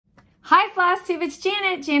Hi Flosstube, it's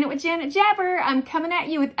Janet with Janet Jabber. I'm coming at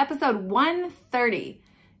you with episode 130.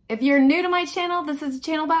 If you're new to my channel, this is a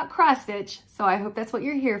channel about cross stitch, so I hope that's what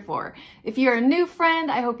you're here for. If you're a new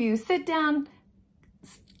friend, I hope you sit down,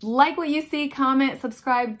 like what you see, comment,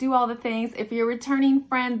 subscribe, do all the things. If you're a returning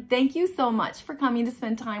friend, thank you so much for coming to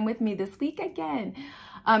spend time with me this week again.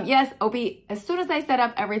 Yes, Opie, as soon as I set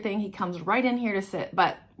up everything, he comes right in here to sit,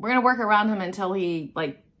 but we're gonna work around him until he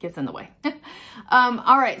gets in the way.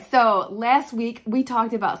 All right, so last week we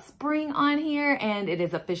talked about spring on here and it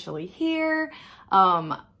is officially here.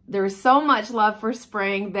 There's so much love for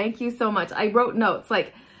spring. Thank you so much. I wrote notes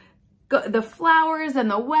like the flowers and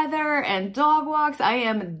the weather and dog walks. I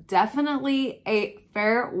am definitely a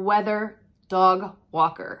fair weather dog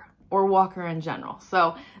walker or walker in general.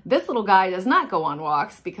 So this little guy does not go on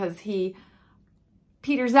walks because he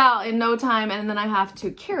peters out in no time and then I have to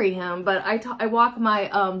carry him. But I walk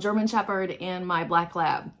my German Shepherd and my Black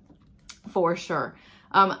Lab for sure.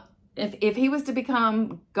 If he was to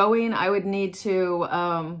become going, I would need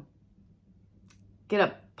to get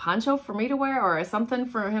a poncho for me to wear or something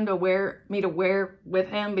for him to wear with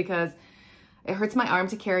him because it hurts my arm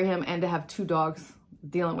to carry him and to have two dogs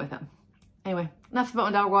dealing with him. Anyway, enough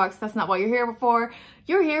about my dog walks. That's not what you're here for.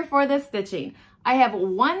 You're here for the stitching. I have a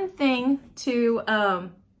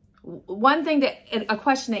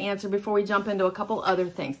question to answer before we jump into a couple other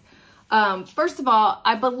things. First of all,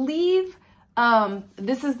 I believe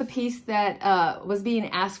this is the piece that was being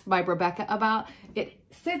asked by Rebecca about. It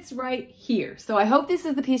sits right here. So I hope this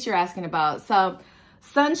is the piece you're asking about. So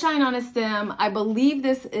sunshine on a stem. I believe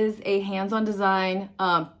this is a hands-on design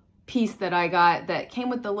piece that I got that came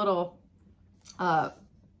with the little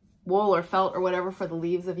wool or felt or whatever for the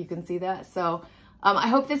leaves, if you can see that. So I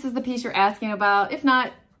hope this is the piece you're asking about. If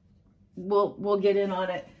not, we'll get in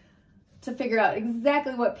on it to figure out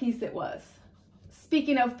exactly what piece it was.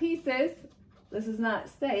 Speaking of pieces, this is not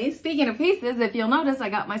stay. Speaking of pieces, if you'll notice, I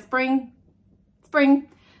got my spring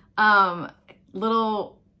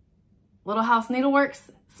little house needleworks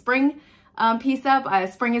spring piece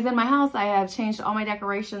up. Spring is in my house. I have changed all my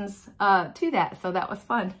decorations to that, so that was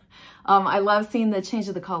fun. I love seeing the change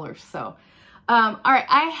of the colors. So all right,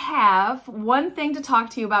 I have one thing to talk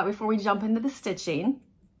to you about before we jump into the stitching,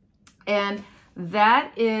 and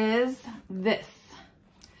that is this.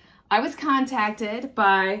 I was contacted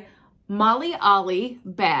by Molly Ollie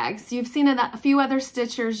bags. You've seen a few other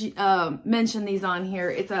stitchers mention these on here.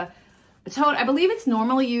 It's a tote. I believe it's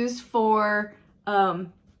normally used for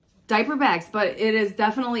diaper bags, but it is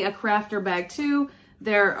definitely a crafter bag too.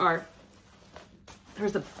 It's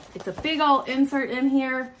a big old insert in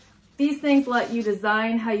here. These things let you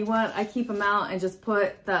design how you want. I keep them out and just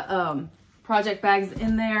put the project bags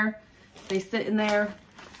in there. They sit in there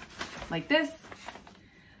like this.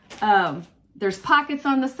 There's pockets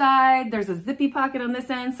on the side. There's a zippy pocket on this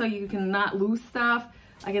end so you can not lose stuff.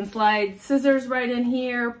 I can slide scissors right in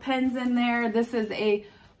here, pens in there. This is a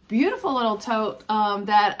beautiful little tote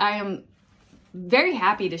that I am very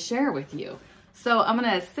happy to share with you. So I'm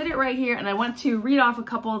gonna sit it right here and I want to read off a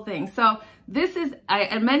couple of things. So this is,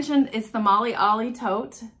 I mentioned it's the Molly Ollie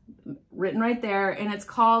tote, written right there, and it's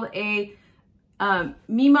called a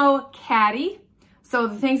Mimo Caddy. So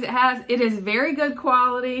the things it has, it is very good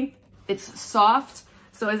quality. It's soft,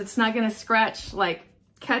 so it's not gonna scratch like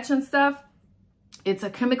catch and stuff. It's a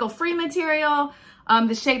chemical-free material.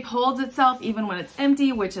 The shape holds itself even when it's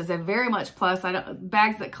empty, which is a very much plus.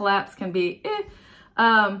 Bags that collapse can be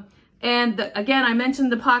again, I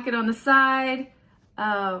mentioned the pocket on the side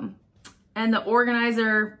and the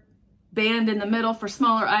organizer band in the middle for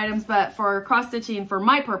smaller items, but for cross stitching, for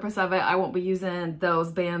my purpose of it, I won't be using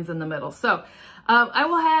those bands in the middle. So I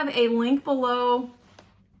will have a link below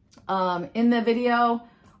in the video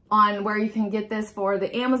on where you can get this for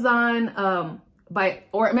the Amazon,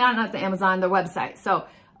 not the Amazon, the website. So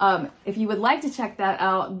if you would like to check that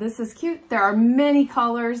out, this is cute. There are many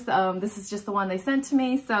colors. This is just the one they sent to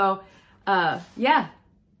me. So yeah,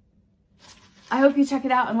 I hope you check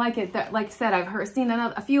it out and like it. Like I said, I've seen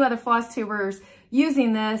a few other floss tubers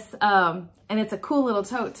using this, and it's a cool little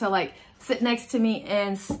tote to like sit next to me.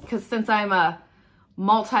 And because since I'm a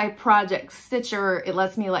multi-project stitcher, it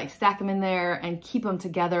lets me like stack them in there and keep them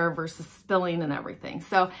together versus spilling and everything.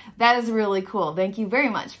 So that is really cool. Thank you very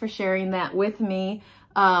much for sharing that with me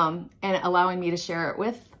and allowing me to share it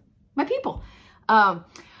with my people.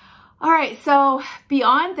 All right, so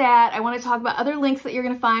beyond that, I want to talk about other links that you're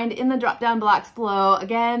going to find in the drop-down blocks below.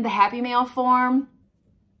 Again, the Happy Mail form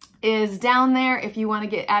is down there if you want to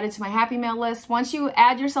get added to my Happy Mail list. Once you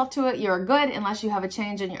add yourself to it, you're good unless you have a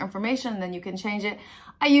change in your information, then you can change it.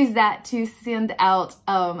 I use that to send out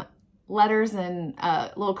letters and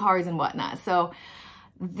little cards and whatnot. So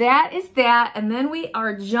that is that. And then we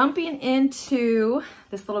are jumping into,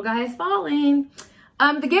 this little guy is falling.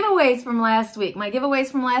 The giveaways from last week. My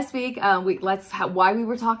giveaways from last week, why we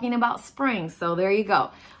were talking about spring. So there you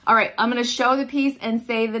go. All right, I'm going to show the piece and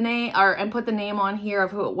say the name, and put the name on here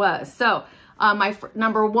of who it was. So my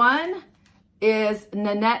number 1 is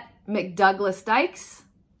Nanette McDouglas Dykes.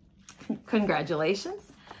 Congratulations.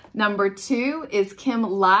 Number 2 is Kim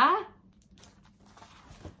La.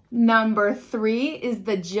 Number 3 is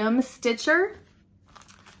the Jim Stitcher.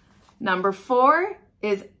 Number 4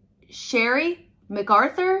 is Sherry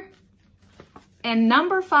MacArthur. And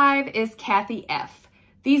number 5 is Kathy F.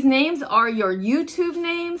 These names are your YouTube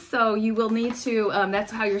names, so you will need to,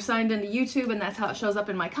 that's how you're signed into YouTube, and that's how it shows up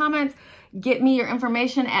in my comments. Get me your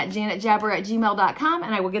information at janetjabber@gmail.com,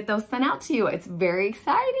 and I will get those sent out to you. It's very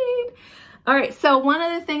exciting. All right, so one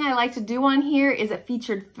other thing I like to do on here is a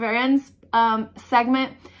featured friends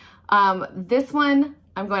segment. This one,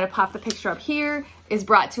 I'm going to pop the picture up here, is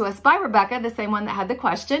brought to us by Rebecca, the same one that had the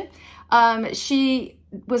question. She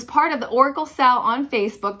was part of the Oracle Sal on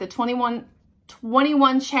Facebook, the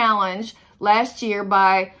 21 challenge last year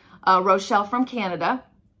by Rochelle from Canada.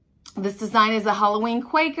 This design is a Halloween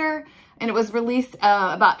Quaker, and it was released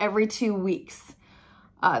about every 2 weeks.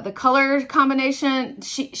 The color combination,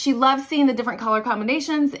 she loves seeing the different color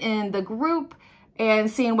combinations in the group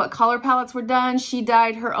and seeing what color palettes were done. She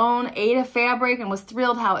dyed her own Ada fabric and was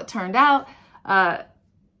thrilled how it turned out.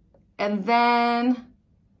 And then,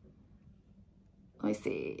 let me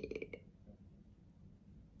see.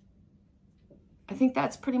 I think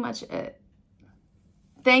that's pretty much it.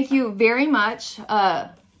 Thank you very much.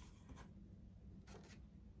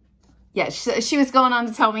 Yeah, she was going on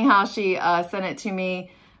to tell me how she sent it to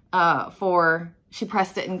me she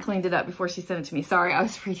pressed it and cleaned it up before she sent it to me. Sorry, I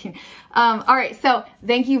was reading. All right, so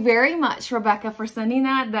thank you very much, Rebecca, for sending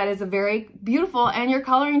that. That is a very beautiful, and your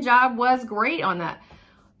coloring job was great on that.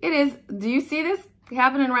 It is. Do you see this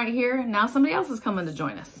happening right here? Now somebody else is coming to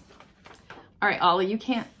join us. All right, Ollie, you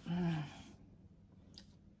can't.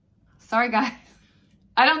 Sorry, guys.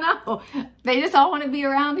 I don't know. They just all want to be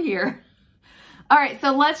around here. All right,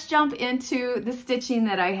 so let's jump into the stitching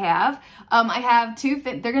that I have. I have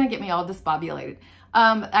they're going to get me all disbobulated.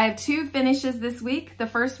 I have 2 finishes this week. The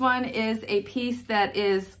first one is a piece that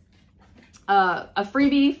is a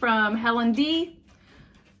freebie from Helen D.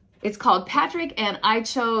 It's called Patrick, and I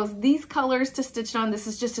chose these colors to stitch on. This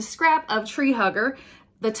is just a scrap of Tree Hugger.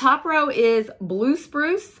 The top row is Blue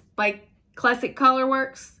Spruce by Classic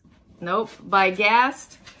Colorworks. Nope, by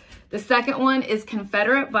Gast. The second one is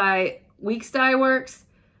Confederate by Weeks Dye Works.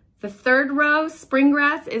 The third row, Spring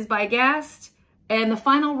Grass, is by Gast. And the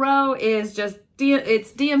final row is just,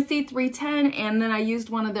 it's DMC 310, and then I used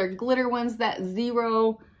one of their glitter ones, that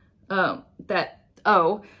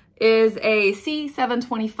O is a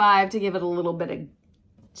C725 to give it a little bit of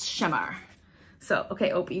shimmer. So,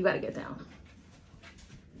 okay, Opie, you gotta get down.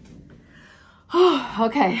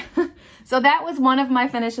 Okay, so that was one of my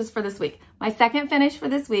finishes for this week. My second finish for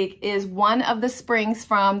this week is one of the springs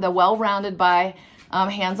from the Well Rounded by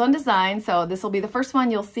Hands On Design. So this will be the first one.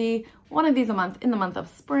 You'll see one of these a month in the month of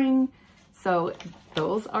spring. So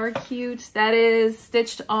those are cute. That is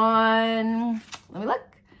stitched on, let me look.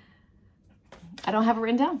 I don't have it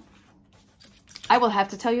written down. I will have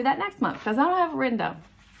to tell you that next month because I don't have it written down.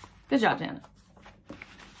 Good job, Janet.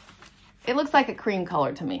 It looks like a cream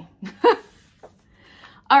color to me.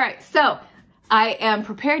 All right, so I am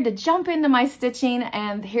prepared to jump into my stitching,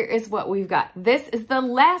 and here is what we've got. This is the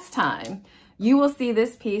last time you will see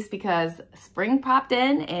this piece because spring popped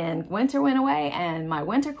in and winter went away, and my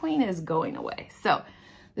Winter Queen is going away. So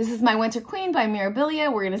this is my Winter Queen by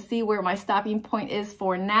Mirabilia. We're gonna see where my stopping point is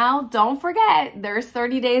for now. Don't forget, there's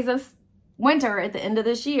 30 days of winter at the end of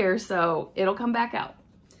this year, so it'll come back out.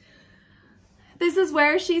 This is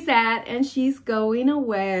where she's at, and she's going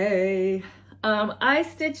away. I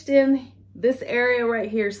stitched in this area right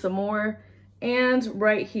here some more, and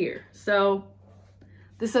right here. So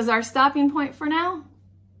this is our stopping point for now.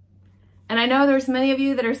 And I know there's many of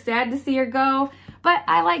you that are sad to see her go, but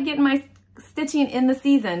I like getting my stitching in the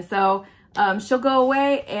season. So she'll go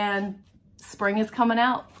away, and spring is coming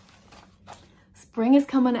out. Spring is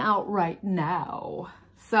coming out right now.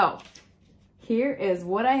 So here is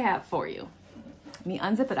what I have for you. Let me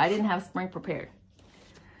unzip it. I didn't have spring prepared.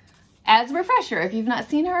 As a refresher, if you've not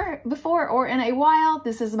seen her before or in a while,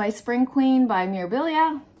 this is my Spring Queen by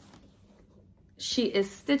Mirabilia. She is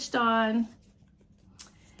stitched on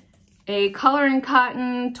a Color and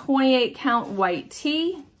Cotton 28 count white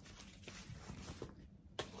tee.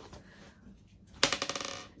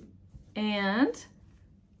 And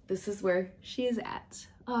this is where she is at.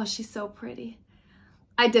 Oh, she's so pretty.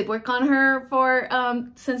 I did work on her for,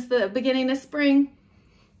 since the beginning of spring.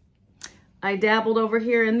 I dabbled over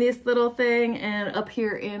here in this little thing and up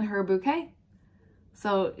here in her bouquet.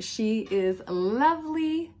 So she is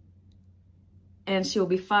lovely and she will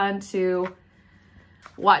be fun to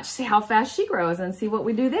watch, see how fast she grows and see what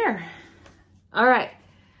we do there. All right,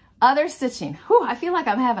 other stitching. Whew, I feel like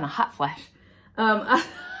I'm having a hot flash.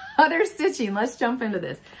 Other stitching, let's jump into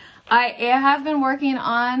this. I have been working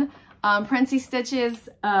on Princey Stitches,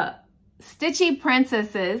 Stitchy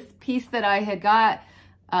Princesses piece that I had got,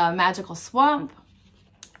 Magical Swamp.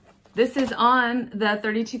 This is on the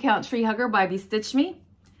 32 count Tree Hugger by Stitch Me.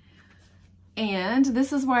 And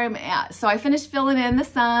this is where I'm at. So I finished filling in the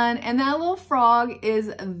sun, and that little frog is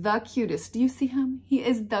the cutest. Do you see him? He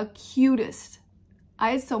is the cutest.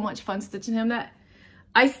 I had so much fun stitching him. That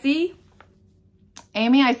I see,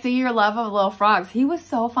 Amy, I see your love of little frogs. He was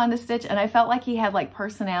so fun to stitch, and I felt like he had like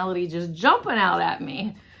personality just jumping out at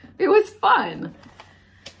me. It was fun.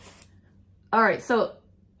 All right, so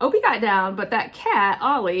Opie got down, but that cat,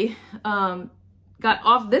 Ollie, got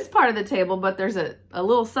off this part of the table, but there's a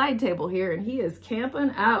little side table here, and he is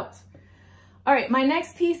camping out. All right, my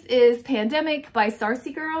next piece is Pandemic by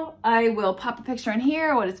Sarcy Girl. I will pop a picture in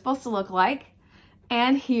here, what it's supposed to look like.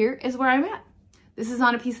 And here is where I'm at. This is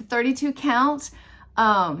on a piece of 32 count,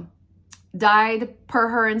 dyed per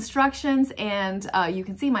her instructions, and you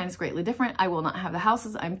can see mine is greatly different. I will not have the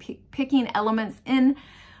houses. I'm picking elements in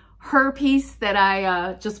her piece that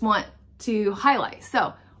I just want to highlight.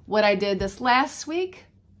 So what I did this last week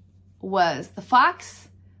was the fox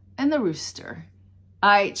and the rooster.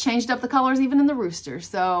 I changed up the colors even in the rooster.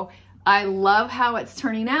 So I love how it's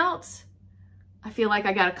turning out. I feel like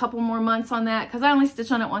I got a couple more months on that because I only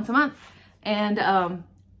stitch on it once a month. And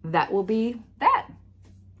that will be that.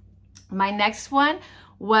 My next one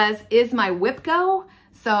is my whip go.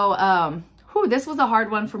 So this was a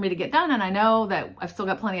hard one for me to get done, and I know that I've still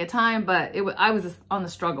got plenty of time, but I was on the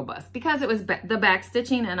struggle bus because it was the back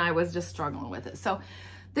stitching and I was just struggling with it. So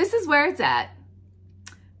this is where it's at,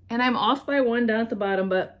 and I'm off by one down at the bottom,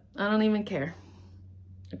 but I don't even care.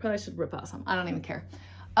 I probably should rip out some. I don't even care.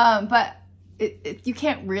 But you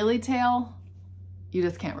can't really tell. You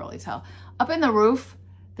just can't really tell. Up in the roof,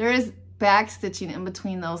 there is back stitching in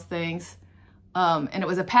between those things, and it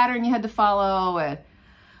was a pattern you had to follow, and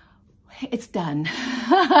it's done.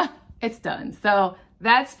 It's done. So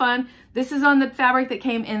that's fun. This is on the fabric that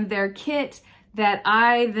came in their kit that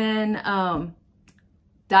I then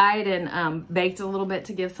dyed and baked a little bit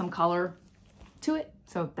to give some color to it.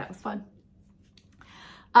 So that was fun.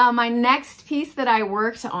 My next piece that I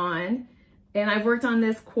worked on, and I've worked on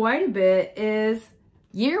this quite a bit, is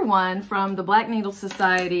Year One from the Black Needle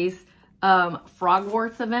Society's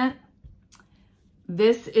Frogworth event.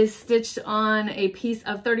 This is stitched on a piece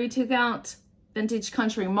of 32 count Vintage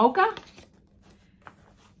Country Mocha.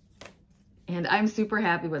 And I'm super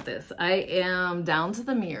happy with this. I am down to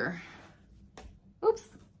the mirror. Oops,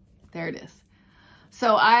 there it is.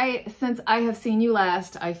 So since I have seen you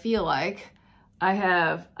last, I feel like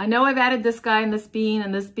I know I've added this guy and this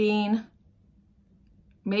bean,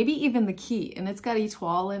 maybe even the key, and it's got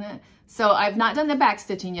etoile in it. So I've not done the back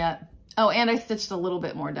stitching yet. Oh, and I stitched a little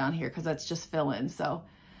bit more down here because that's just fill in. So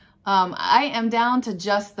I am down to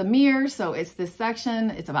just the mirror. So it's this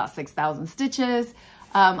section. It's about 6,000 stitches.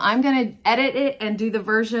 I'm going to edit it and do the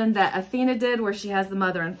version that Athena did where she has the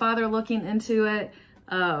mother and father looking into it.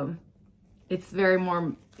 It's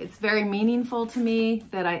very meaningful to me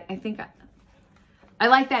that I think I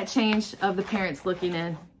like that change of the parents looking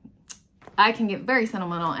in. I can get very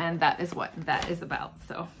sentimental, and that is what that is about.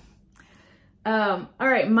 So. All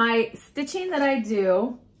right, my stitching that I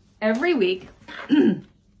do every week is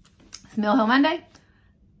Mill Hill Monday.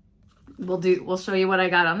 We'll show you what I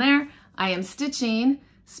got on there. I am stitching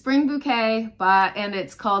Spring Bouquet and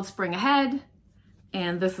it's called Spring Ahead,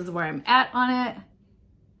 and this is where I'm at on it.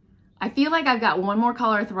 I feel like I've got one more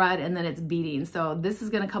color thread and then it's beading, so this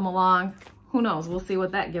is gonna come along. Who knows? We'll see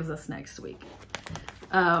what that gives us next week.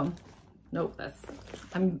 Nope,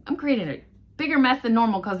 I'm creating a bigger mess than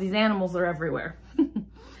normal because these animals are everywhere.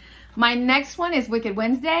 My next one is Wicked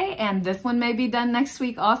Wednesday, and this one may be done next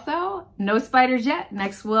week also. No spiders yet.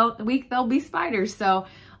 Next week there'll be spiders. So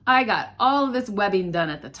I got all of this webbing done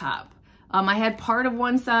at the top. I had part of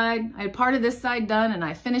one side, I had part of this side done, and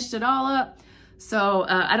I finished it all up. So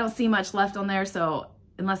I don't see much left on there. So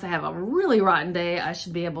unless I have a really rotten day, I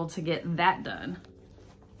should be able to get that done.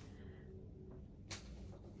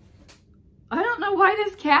 I don't know why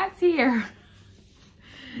this cat's here.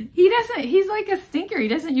 He's like a stinker. He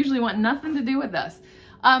doesn't usually want nothing to do with us.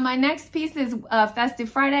 My next piece is Festive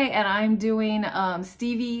Friday, and I'm doing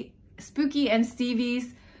Spooky and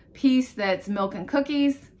Stevie's piece that's milk and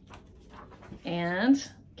cookies. And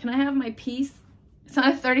can I have my piece? It's on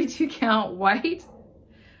a 32 count white.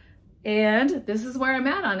 And this is where I'm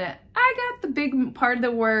at on it. I got the big part of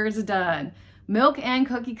the words done. Milk and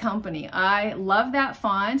Cookie Company. I love that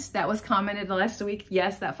font. That was commented last week.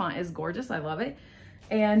 Yes, that font is gorgeous. I love it.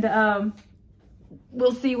 And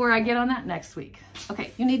we'll see where I get on that next week.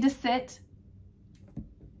 Okay, you need to sit.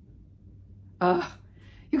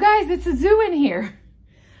 You guys, it's a zoo in here.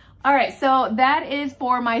 All right, so that is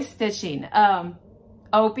for my stitching.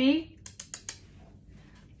 Opie.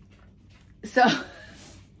 So,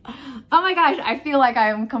 oh my gosh, I feel like I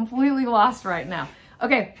am completely lost right now.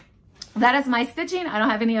 Okay, that is my stitching. I don't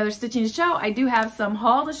have any other stitching to show. I do have some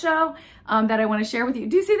haul to show that I want to share with you.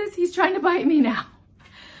 Do you see this? He's trying to bite me now.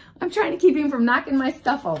 I'm trying to keep him from knocking my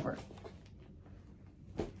stuff over.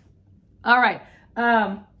 All right,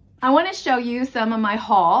 I want to show you some of my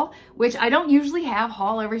haul, which I don't usually have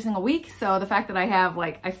haul every single week. So the fact that I have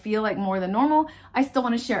I feel like more than normal, I still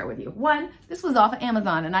want to share it with you. One, this was off of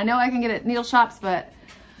Amazon, and I know I can get it at needle shops, but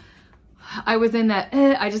I was in that,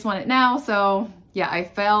 I just want it now. So yeah, I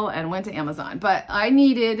fell and went to Amazon, but I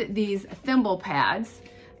needed these thimble pads,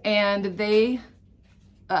 and they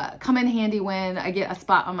come in handy when I get a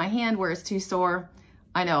spot on my hand where it's too sore.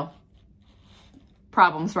 I know,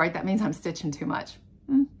 problems, right? That means I'm stitching too much.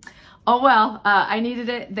 Oh well, I needed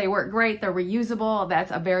it. They work great. They're reusable.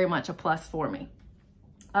 That's very much a plus for me.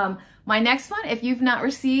 My next one, if you've not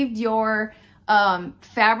received your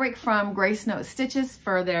fabric from Grace Note Stitches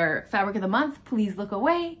for their fabric of the month, please look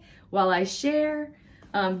away while I share.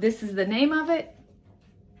 This is the name of it.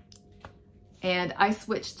 And I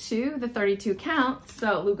switched to the 32 count,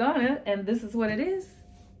 so Lugana, and this is what it is.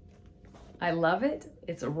 I love it.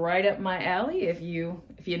 It's right up my alley. If you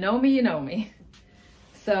know me, you know me.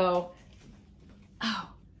 So, oh,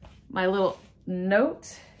 my little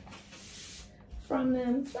note from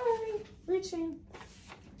them. Sorry, reaching.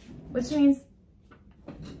 Which means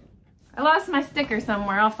I lost my sticker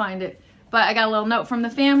somewhere. I'll find it. But I got a little note from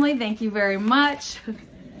the family. Thank you very much.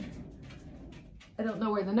 I don't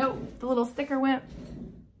know where the little sticker went.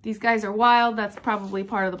 These guys are wild. That's probably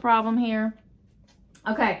part of the problem here.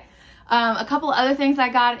 Okay. A couple of other things I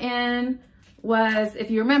got in was,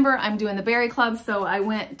 if you remember, I'm doing the berry club. So I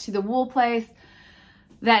went to the wool place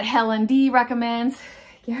that Helen D recommends.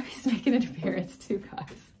 Gabby's making an appearance too,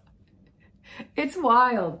 guys. It's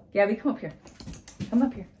wild. Gabby, come up here. Come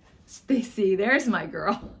up here. See, there's my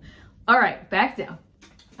girl. All right, back down.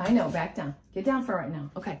 I know, back down. Get down for right now.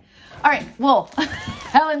 Okay. All right, wool.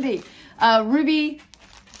 Helen D. Ruby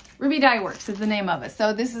Dye Works is the name of it.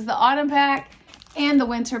 So this is the autumn pack and the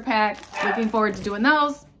winter pack. Looking forward to doing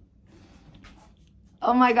those.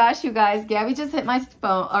 Oh my gosh, you guys. Gabby just hit my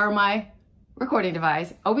phone, or my recording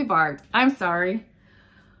device. Opie barked. I'm sorry.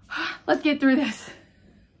 Let's get through this.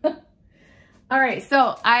 All right,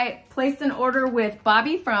 so I placed an order with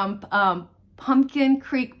Bobby from Pumpkin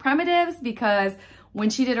Creek Primitives, because when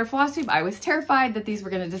she did her floss tube, I was terrified that these were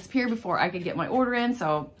going to disappear before I could get my order in.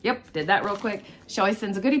 So, yep, did that real quick. She always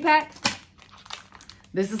sends a goodie pack.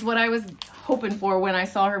 This is what I was hoping for when I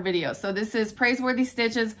saw her video. So this is Praiseworthy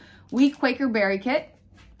Stitches Wheat Quaker Berry Kit,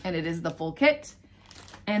 and it is the full kit.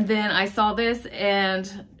 And then I saw this,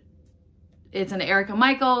 and it's an Erica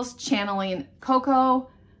Michaels channeling Coco.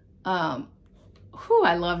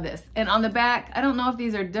 I love this. And on the back, I don't know if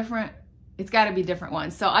these are different. It's got to be different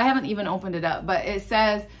ones. So I haven't even opened it up, but it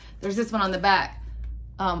says there's this one on the back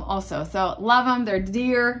also. So love them. They're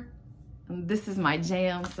dear. And this is my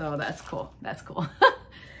jam. So that's cool. That's cool.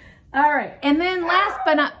 All right. And then last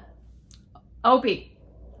but not, Opie.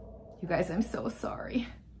 You guys, I'm so sorry.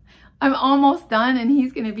 I'm almost done and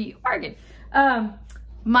he's going to be arguing.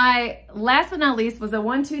 My last but not least was a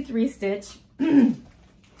 1, 2, 3 stitch.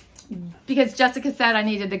 Because Jessica said I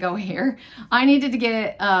needed to go here. I needed to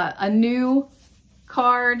get a new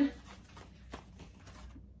card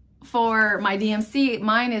for my DMC.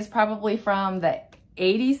 Mine is probably from the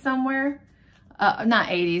 80s somewhere. Not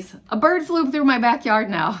 80s. A bird flew through my backyard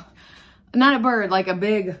now. Not a bird, like a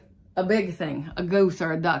big thing. A goose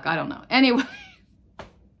or a duck, I don't know. Anyway,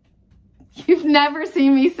 you've never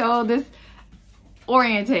seen me so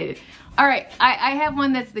disorientated. All right, I have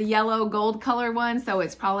one that's the yellow gold color one, so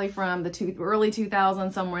it's probably from the early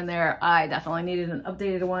 2000s, somewhere in there. I definitely needed an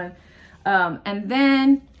updated one. And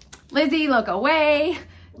then Lizzie, look away.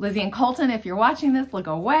 Lizzie and Colton, if you're watching this, look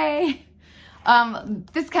away.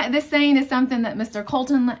 This saying is something that Mr.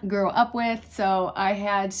 Colton grew up with, so I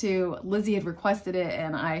had to, Lizzie had requested it,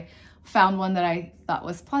 and I found one that I thought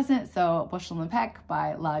was pleasant. So Bushel and Peck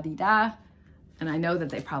by La Di Da. And I know that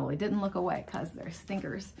they probably didn't look away because they're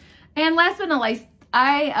stinkers. And last but not least,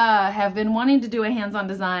 I have been wanting to do a hands-on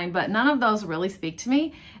design, but none of those really speak to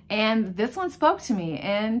me. And this one spoke to me,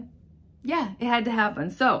 and yeah, it had to happen.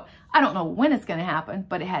 So I don't know when it's gonna happen,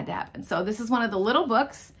 but it had to happen. So this is one of the little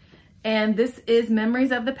books, and this is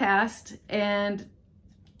Memories of the Past, and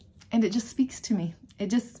it just speaks to me. It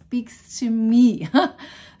just speaks to me.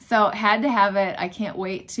 So had to have it. I can't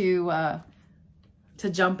wait to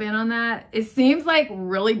jump in on that. It seems like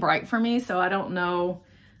really bright for me, so I don't know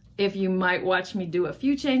if you might watch me do a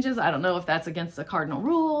few changes. I don't know if that's against the cardinal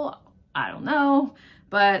rule. I don't know,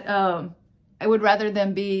 but I would rather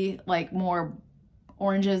them be like more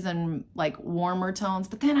oranges and like warmer tones.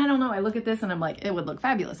 But then I don't know, I look at this and I'm like, it would look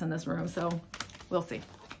fabulous in this room. So we'll see.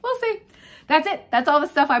 We'll see. That's it. That's all the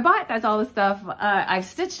stuff I bought. That's all the stuff I've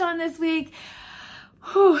stitched on this week.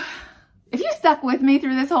 Whew. If you stuck with me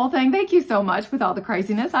through this whole thing, thank you so much with all the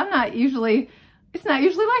craziness. It's not usually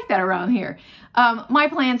like that around here. My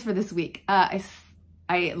plans for this week.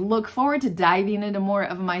 I look forward to diving into more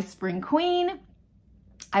of my Spring Queen.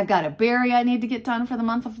 I've got a berry I need to get done for the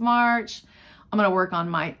month of March. I'm going to work on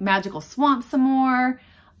my Magical Swamp some more.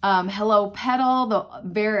 Hello Petal,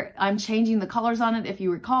 I'm changing the colors on it, if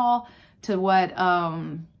you recall, to what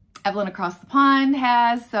Evelyn Across the Pond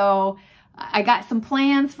has. So I got some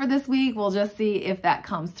plans for this week. We'll just see if that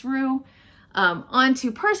comes through. On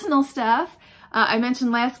to personal stuff. I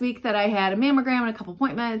mentioned last week that I had a mammogram and a couple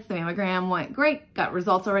appointments. The mammogram went great. Got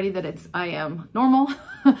results already that I am normal.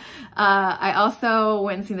 I also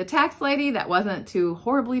went and seen the tax lady. That wasn't too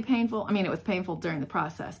horribly painful. I mean, it was painful during the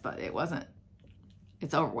process, but it wasn't.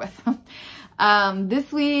 It's over with.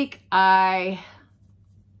 This week, I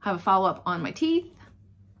have a follow-up on my teeth.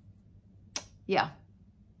 Yeah.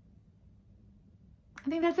 I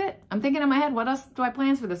think that's it. I'm thinking in my head, what else do I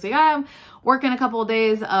plan for this week? I'm working a couple of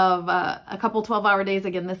days of, a couple 12-hour days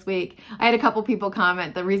again this week. I had a couple people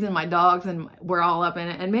comment the reason my dogs and we're all up in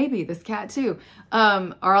it, and maybe this cat too,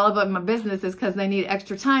 are all up in my business is because they need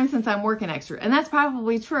extra time since I'm working extra. And that's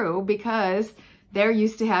probably true because they're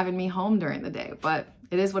used to having me home during the day, but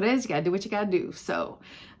it is what it is. You gotta do what you gotta do. So,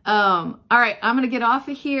 all right, I'm gonna get off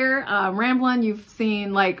of here. Rambling, you've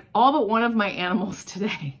seen like all but one of my animals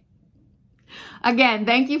today. Again,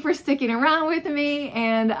 thank you for sticking around with me,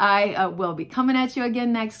 and I will be coming at you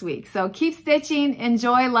again next week. So keep stitching,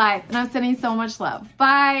 enjoy life, and I'm sending so much love.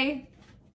 Bye.